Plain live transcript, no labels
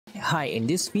Hi, in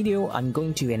this video, I'm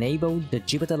going to enable the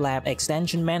JupyterLab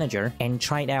Extension Manager and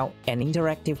try out an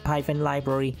interactive Python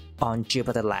library on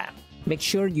JupyterLab. Make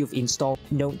sure you've installed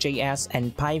NodeJS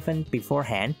and Python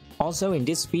beforehand. Also, in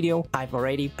this video, I've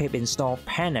already pip installed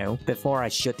Pano before I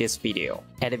shoot this video.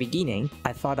 At the beginning,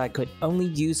 I thought I could only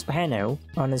use Pano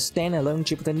on a standalone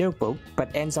Jupyter Notebook,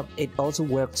 but ends up it also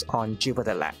works on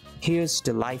JupyterLab. Here's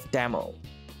the live demo.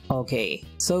 Okay,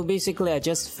 so basically I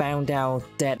just found out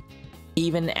that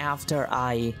even after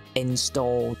I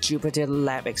install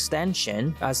JupyterLab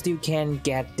extension, I still can't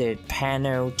get the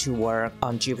panel to work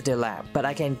on JupyterLab, but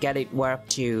I can get it work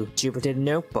to Jupyter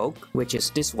Notebook, which is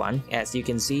this one. As you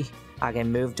can see, I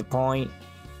can move the point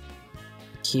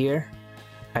here.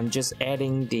 I'm just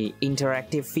adding the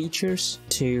interactive features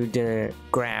to the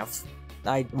graph.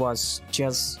 I was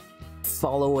just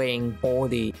following all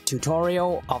the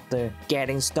tutorial of the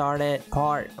getting started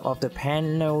part of the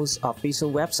panel's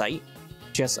official website.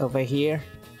 Just over here,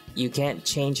 you can't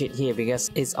change it here because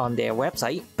it's on their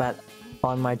website, but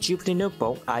on my Jupyter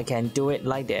Notebook I can do it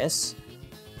like this.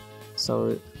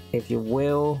 So if you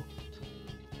will,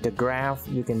 the graph,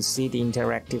 you can see the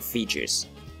interactive features.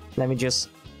 Let me just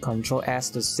Ctrl S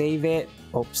to save it.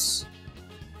 Oops,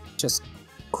 just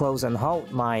close and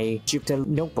hold my Jupyter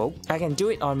Notebook. I can do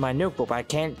it on my notebook, I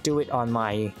can't do it on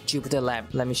my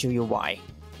JupyterLab. Let me show you why.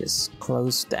 Just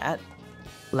close that.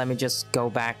 Let me just go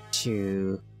back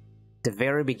to the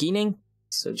very beginning.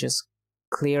 So just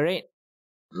clear it.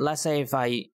 Let's say if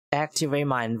I activate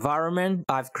my environment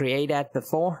I've created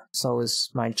before. So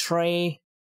it's my tray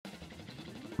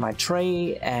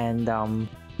and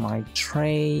my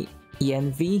tray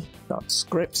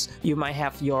env.scripts. You might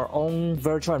have your own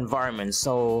virtual environment.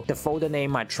 So the folder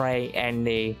name my tray and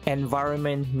the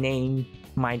environment name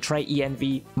my tray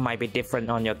env might be different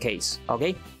on your case.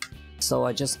 Okay. So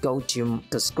I just go to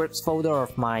the scripts folder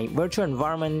of my virtual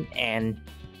environment and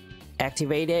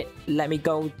activate it. Let me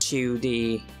go to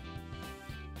the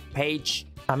page,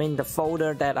 the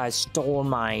folder that I store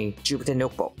my Jupyter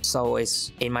Notebook. So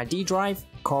it's in my D drive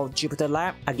called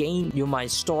JupyterLab. Again, you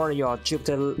might store your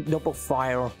Jupyter Notebook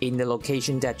file in the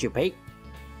location that you pick.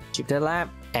 JupyterLab,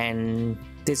 and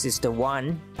this is the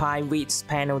one, pywidth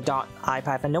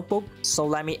panel.ipython notebook. So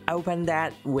let me open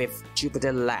that with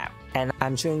JupyterLab. And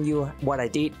I'm showing you what I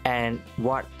did and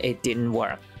what it didn't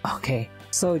work. Okay,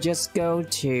 so just go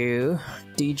to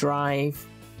D drive,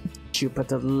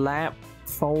 JupyterLab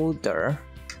folder,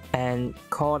 and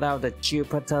call out the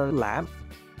JupyterLab.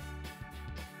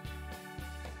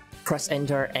 Press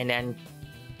enter, and then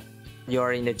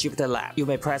you're in the JupyterLab. You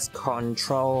may press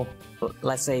Ctrl.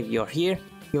 Let's say if you're here,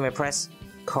 you may press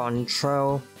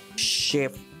Ctrl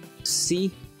Shift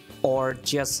C, or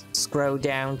just scroll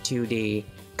down to the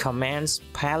commands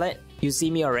palette. You see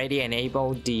me already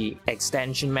enable the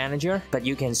extension manager, but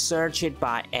you can search it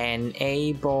by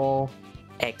enable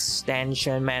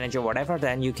extension manager, whatever,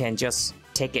 then you can just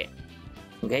take it.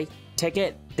 Okay, take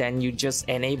it, then you just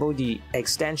enable the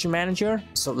extension manager.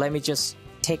 So let me just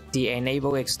take the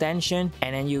enable extension,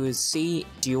 and then you will see,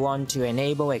 do you want to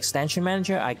enable extension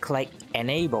manager? I click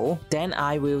enable, then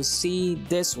I will see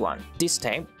this one, this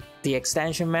tab, the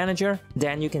extension manager.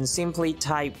 Then you can simply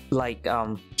type like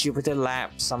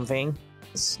JupyterLab something.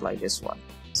 It's like this one.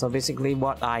 So basically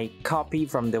what I copy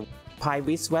from the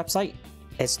pywidth website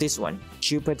is this one,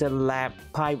 JupyterLab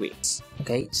pywidth.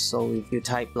 Okay, so if you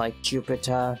type like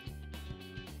Jupyter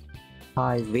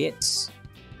pywidth,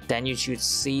 then you should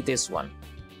see this one.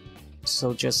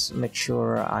 So just make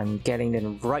sure I'm getting the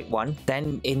right one.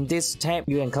 Then in this tab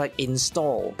you can click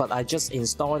install, but I just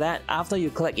installed that. After you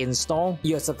click install,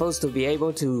 you're supposed to be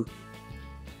able to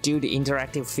do the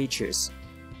interactive features.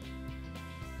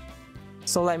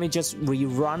 So let me just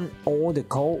rerun all the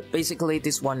code. Basically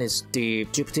this one is the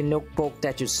Jupyter Notebook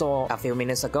that you saw a few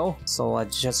minutes ago. So I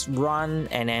just run,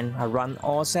 and then I run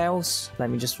all cells.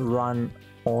 Let me just run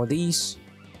all these.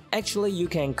 Actually you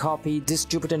can copy this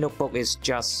Jupyter Notebook, is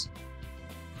just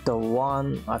the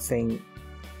one I think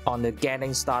on the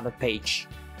getting started page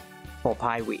for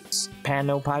pywidth.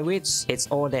 Panel pywidth, it's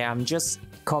all there. I'm just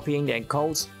copying the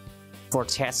codes for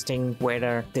testing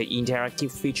whether the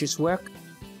interactive features work.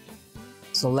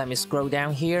 So let me scroll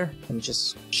down here and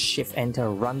just shift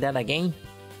enter, run that again.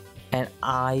 And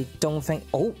I don't think,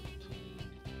 oh,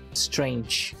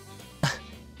 strange.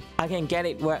 I can get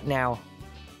it work now.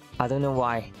 I don't know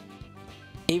why.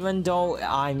 Even though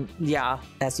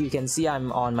as you can see,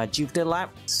 I'm on my JupyterLab.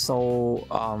 So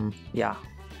yeah,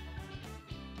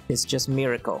 it's just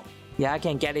miracle. Yeah, I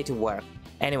can get it to work.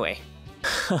 Anyway,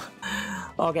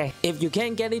 Okay, if you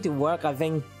can't get it to work, I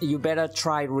think you better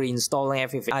try reinstalling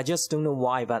everything. I just don't know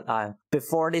why, but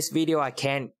before this video, I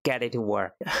can't get it to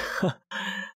work.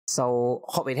 So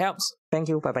hope it helps. Thank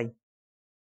you. Bye bye.